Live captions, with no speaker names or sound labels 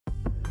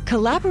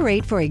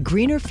Collaborate for a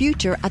greener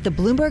future at the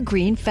Bloomberg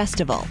Green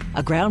Festival,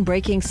 a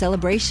groundbreaking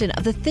celebration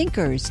of the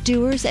thinkers,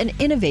 doers, and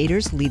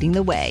innovators leading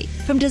the way.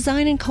 From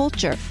design and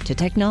culture to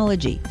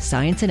technology,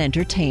 science, and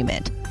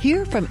entertainment.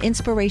 Hear from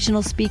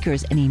inspirational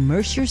speakers and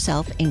immerse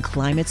yourself in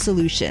climate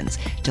solutions.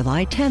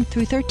 July 10th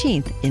through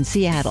 13th in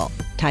Seattle.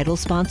 Title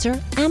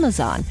sponsor,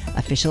 Amazon.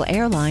 Official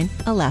airline,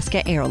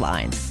 Alaska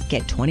Airlines.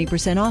 Get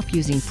 20% off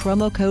using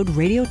promo code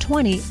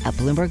radio20 at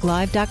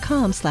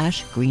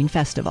BloombergLive.com/Green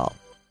Festival.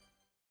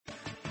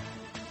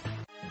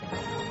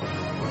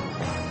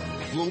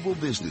 Global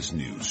business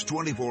news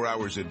 24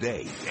 hours a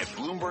day at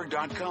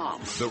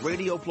Bloomberg.com, the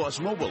Radio Plus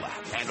mobile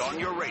app, and on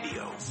your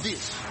radio.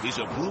 This is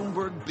a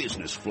Bloomberg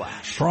Business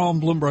Flash. From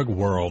Bloomberg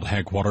World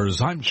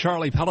Headquarters, I'm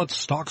Charlie Pellet.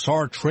 Stocks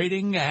are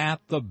trading at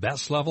the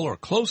best level or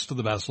close to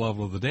the best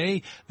level of the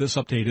day. This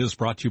update is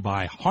brought to you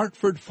by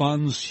Hartford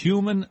Funds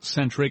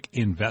Human-Centric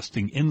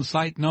Investing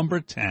Insight number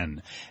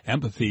 10.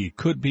 Empathy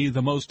could be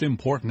the most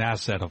important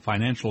asset a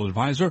financial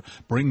advisor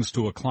brings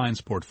to a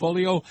client's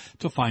portfolio.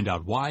 To find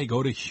out why,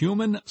 go to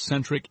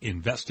humancentricinvesting.com.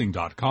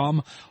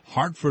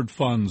 Hartford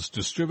Funds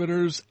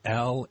Distributors,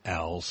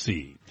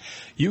 LLC.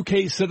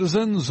 UK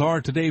citizens are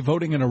today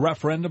voting in a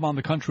referendum on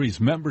the country's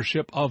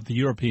membership of the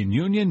European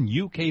Union.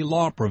 UK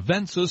law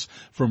prevents us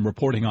from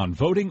reporting on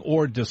voting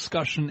or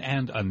discussion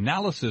and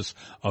analysis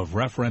of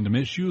referendum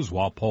issues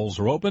while polls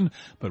are open,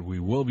 but we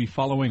will be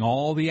following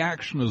all the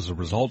action as the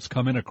results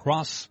come in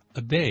across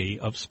a day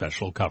of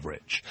special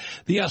coverage.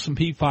 The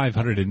S&P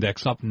 500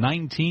 index up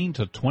 19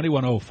 to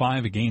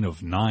 2105, a gain of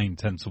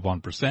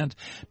 0.9%.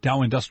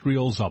 Dow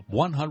Industrials up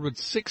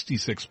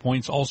 166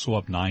 points, also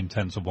up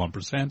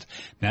 0.9%.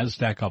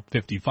 Nasdaq up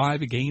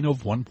 55, a gain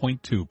of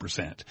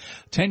 1.2%.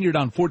 10-year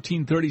down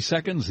 14.30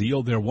 seconds, the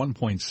yield there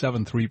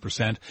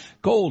 1.73%.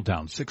 Gold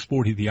down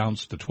 6.40 the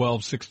ounce to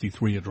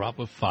 12.63, a drop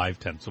of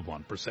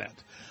 0.5%.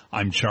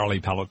 I'm Charlie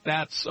Pellet.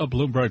 That's a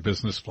Bloomberg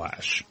Business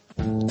Flash.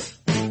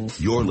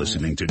 You're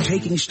listening to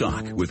Taking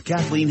Stock with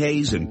Kathleen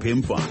Hayes and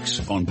Pim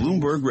Fox on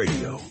Bloomberg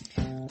Radio.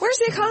 Where's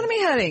the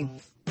economy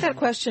heading? That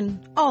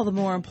question all the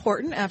more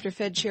important after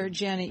Fed Chair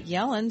Janet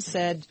Yellen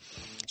said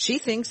she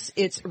thinks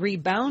it's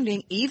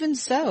rebounding. Even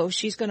so,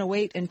 she's going to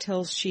wait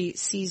until she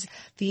sees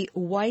the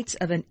whites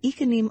of an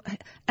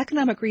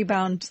economic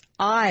rebound's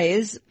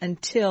eyes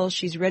until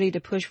she's ready to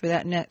push for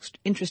that next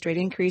interest rate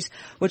increase,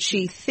 which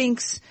she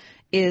thinks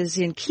is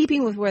in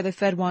keeping with where the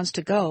Fed wants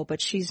to go,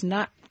 but she's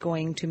not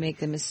going to make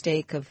the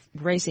mistake of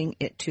raising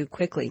it too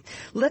quickly.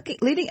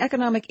 Leading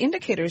economic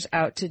indicators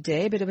out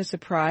today, a bit of a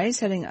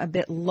surprise, heading a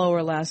bit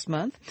lower last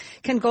month.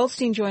 Ken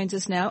Goldstein joins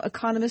us now,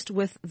 economist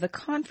with the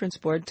Conference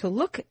Board, to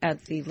look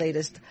at the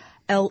latest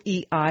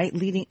LEI,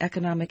 Leading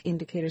Economic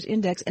Indicators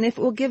Index, and if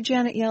it will give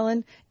Janet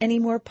Yellen any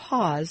more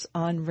pause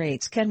on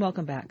rates. Ken,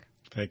 welcome back.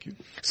 Thank you.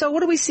 So what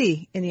do we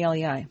see in the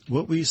LEI?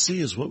 What we see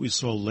is what we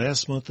saw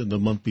last month and the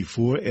month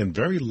before, and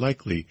very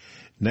likely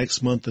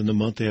next month and the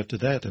month after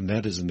that, and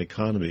that is an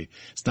economy.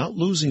 It's not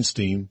losing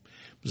steam,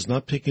 but it's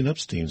not picking up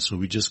steam, so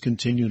we just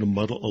continue to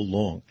muddle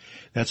along.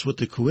 That's what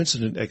the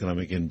coincident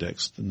economic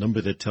index, the number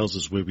that tells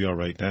us where we are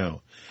right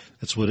now,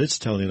 that's what it's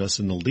telling us,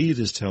 and the lead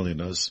is telling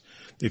us,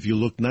 if you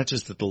look not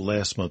just at the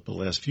last month, but the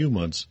last few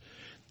months,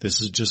 this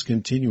is just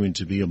continuing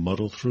to be a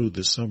muddle through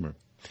this summer.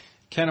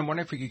 Ken, I'm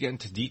wondering if we could get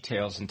into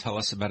details and tell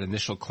us about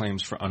initial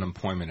claims for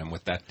unemployment and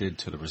what that did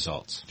to the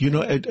results.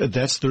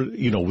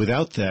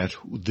 Without that,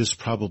 this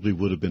probably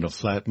would have been a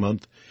flat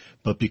month.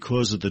 But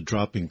because of the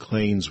drop in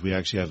claims, we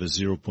actually have a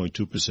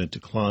 0.2%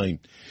 decline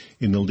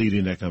in the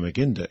leading economic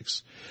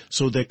index.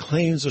 So their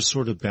claims are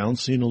sort of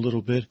bouncing a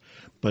little bit,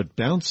 but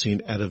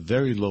bouncing at a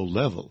very low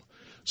level.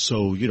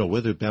 So,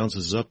 whether it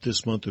bounces up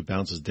this month or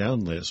bounces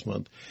down last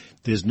month,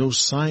 there's no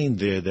sign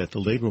there that the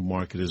labor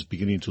market is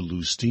beginning to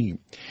lose steam.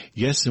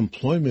 Yes,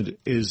 employment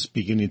is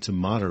beginning to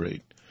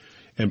moderate.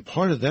 And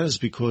part of that is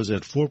because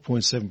at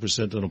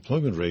 4.7%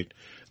 unemployment rate,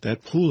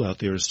 that pool out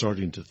there is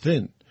starting to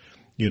thin.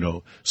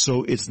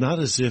 So it's not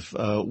as if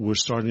we're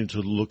starting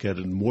to look at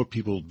more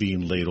people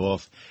being laid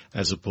off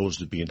as opposed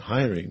to being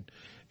hiring.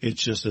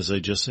 It's just, as I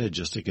just said,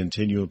 just a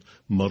continued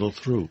muddle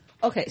through.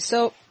 Okay,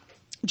 so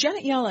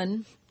Janet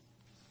Yellen,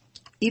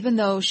 even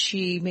though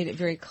she made it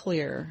very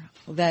clear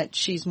that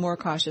she's more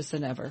cautious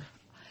than ever,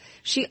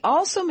 she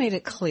also made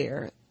it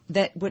clear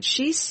that what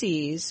she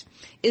sees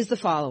is the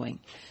following.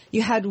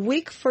 You had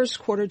weak first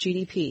quarter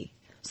GDP.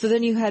 So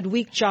then you had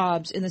weak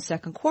jobs in the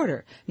second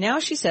quarter. Now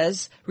she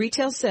says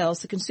retail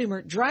sales, the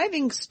consumer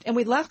driving, and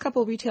the last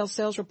couple of retail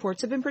sales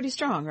reports have been pretty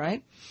strong,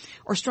 right?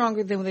 Or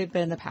stronger than they've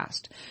been in the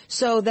past.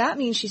 So that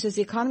means she says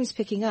the economy's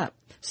picking up.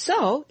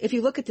 So if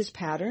you look at this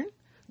pattern,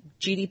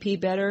 GDP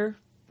better,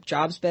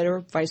 jobs better,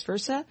 vice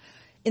versa,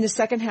 in the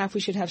second half we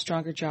should have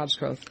stronger jobs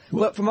growth.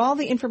 Well, from all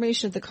the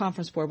information at the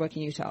Conference Board, what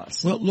can you tell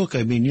us? Well, look,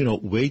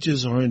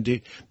 wages are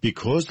indeed,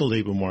 because the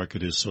labor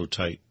market is so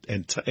tight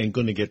and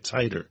going to get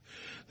tighter,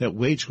 that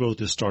wage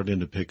growth is starting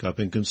to pick up,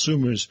 and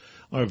consumers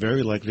are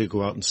very likely to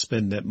go out and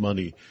spend that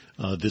money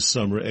this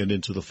summer and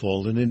into the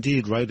fall, and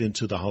indeed right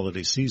into the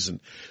holiday season.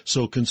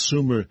 So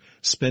consumer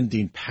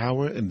spending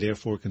power, and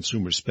therefore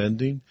consumer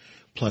spending,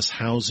 plus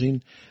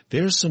housing.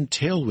 There's some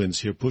tailwinds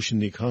here pushing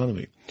the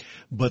economy.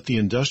 But the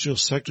industrial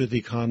sector of the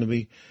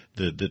economy,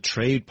 the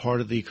trade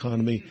part of the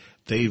economy,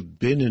 they've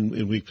been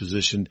in weak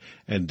position,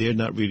 and they're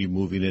not really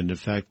moving in. In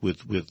fact,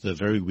 with the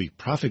very weak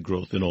profit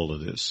growth in all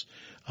of this,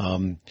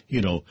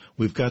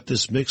 we've got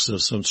this mix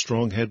of some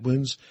strong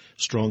headwinds,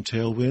 strong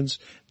tailwinds.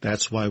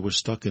 That's why we're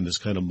stuck in this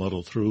kind of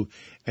muddle through,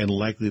 and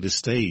likely to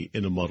stay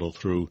in a muddle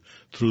through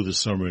the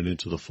summer and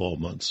into the fall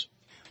months.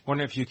 I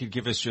wonder if you could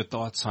give us your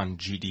thoughts on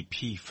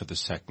GDP for the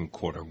second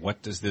quarter.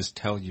 What does this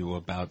tell you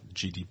about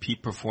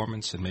GDP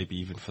performance and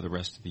maybe even for the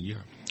rest of the year?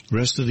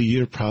 Rest of the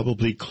year,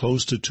 probably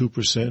close to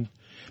 2%,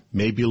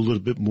 maybe a little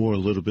bit more, a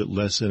little bit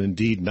less, and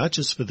indeed, not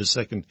just for the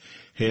second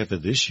half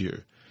of this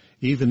year,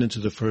 even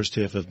into the first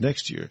half of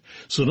next year.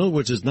 So in other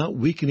words, it's not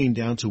weakening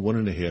down to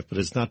 1.5, but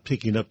it's not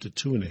picking up to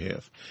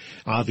 2.5.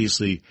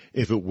 Obviously,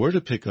 if it were to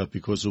pick up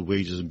because of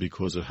wages and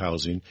because of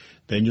housing,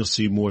 then you'll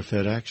see more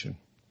Fed action.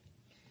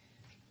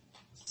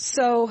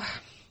 So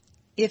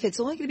if it's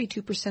only going to be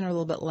 2% or a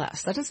little bit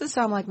less, that doesn't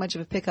sound like much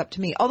of a pickup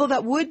to me, although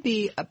that would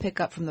be a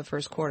pickup from the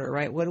first quarter,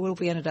 right? What have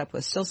we ended up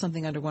with? Still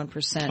something under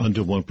 1%.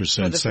 Under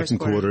 1%. Second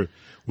quarter,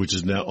 which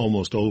is now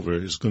almost over,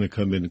 is going to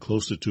come in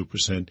close to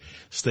 2%,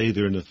 stay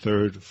there in the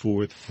third,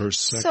 fourth,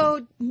 first, second.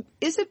 So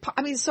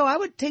so I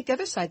would take the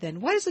other side then.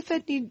 Why does the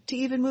Fed need to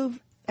even move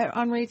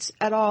on rates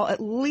at all, at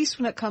least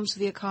when it comes to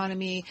the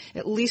economy,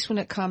 at least when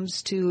it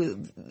comes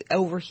to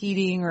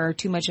overheating or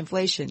too much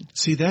inflation?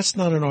 See, that's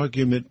not an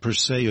argument per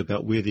se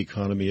about where the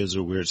economy is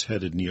or where it's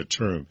headed near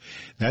term.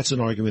 That's an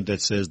argument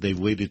that says they've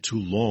waited too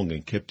long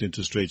and kept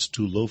interest rates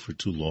too low for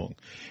too long,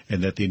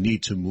 and that they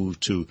need to move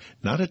to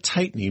not a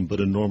tightening but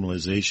a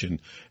normalization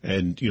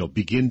and,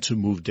 begin to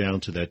move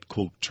down to that,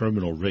 quote,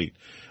 terminal rate.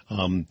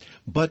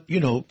 But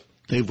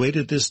they've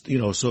waited this,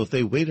 so if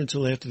they wait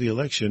until after the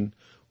election,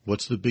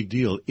 what's the big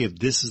deal if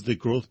this is the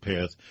growth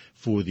path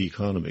for the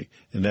economy?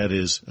 And that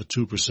is a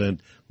 2%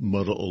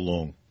 muddle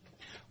along.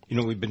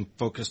 We've been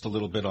focused a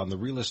little bit on the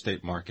real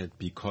estate market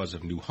because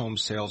of new home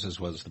sales as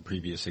well as the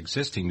previous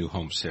existing new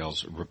home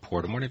sales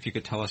report. I'm wondering if you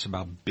could tell us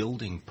about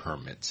building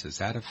permits. Is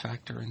that a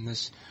factor in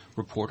this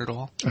report at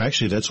all?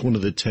 Actually, that's one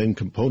of the 10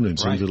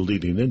 components right. of the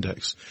leading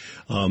index.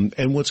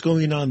 And what's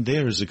going on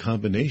there is a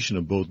combination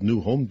of both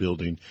new home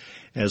building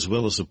as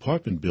well as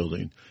apartment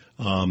building.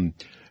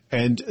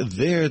 And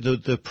there,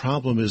 the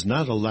problem is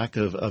not a lack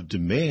of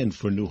demand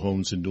for new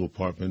homes and new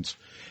apartments.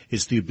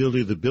 It's the ability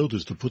of the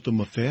builders to put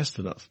them up fast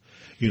enough.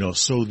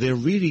 So there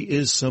really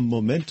is some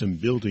momentum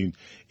building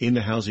in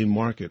the housing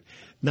market.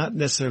 Not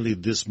necessarily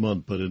this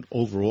month, but an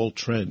overall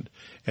trend.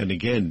 And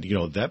again,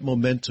 that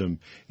momentum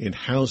in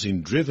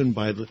housing driven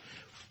by the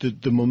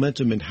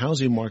momentum in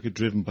housing market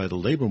driven by the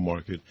labor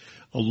market,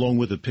 along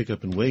with a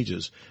pickup in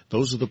wages,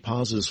 those are the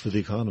positives for the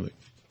economy.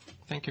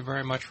 Thank you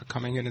very much for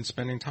coming in and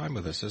spending time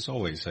with us, as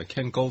always.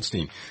 Ken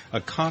Goldstein,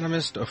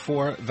 economist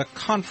for the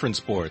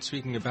Conference Board,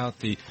 speaking about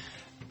the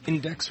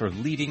index or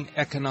leading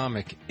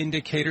economic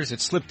indicators.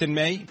 It slipped in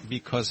May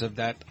because of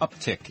that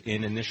uptick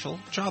in initial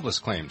jobless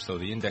claims, though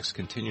the index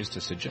continues to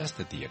suggest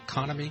that the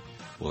economy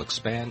will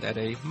expand at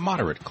a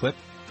moderate clip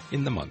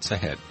in the months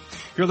ahead.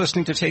 You're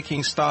listening to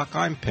Taking Stock.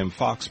 I'm Pim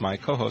Fox, my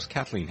co-host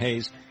Kathleen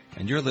Hayes,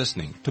 and you're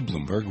listening to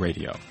Bloomberg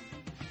Radio.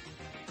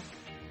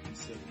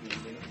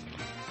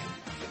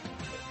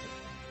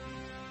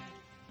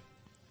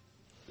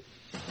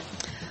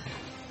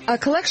 A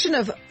collection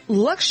of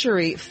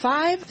luxury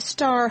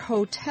 5-star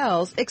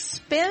hotels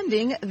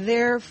expanding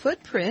their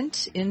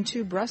footprint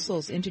into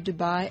Brussels, into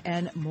Dubai,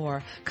 and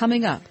more.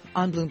 Coming up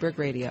on Bloomberg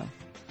Radio.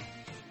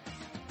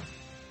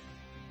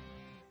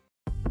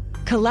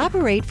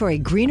 Collaborate for a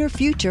greener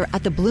future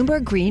at the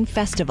Bloomberg Green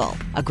Festival,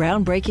 a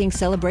groundbreaking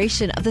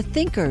celebration of the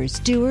thinkers,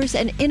 doers,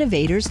 and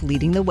innovators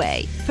leading the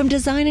way. From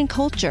design and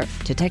culture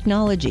to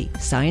technology,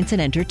 science,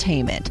 and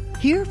entertainment.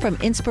 Hear from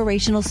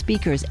inspirational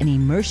speakers and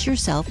immerse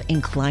yourself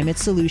in climate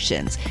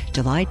solutions.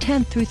 July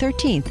 10th through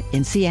 13th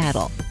in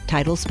Seattle.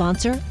 Title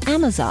sponsor,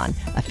 Amazon.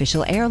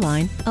 Official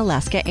airline,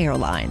 Alaska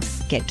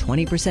Airlines. Get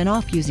 20%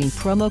 off using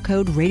promo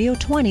code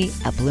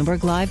radio20 at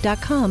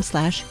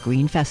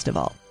BloombergLive.com/Green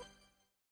Festival.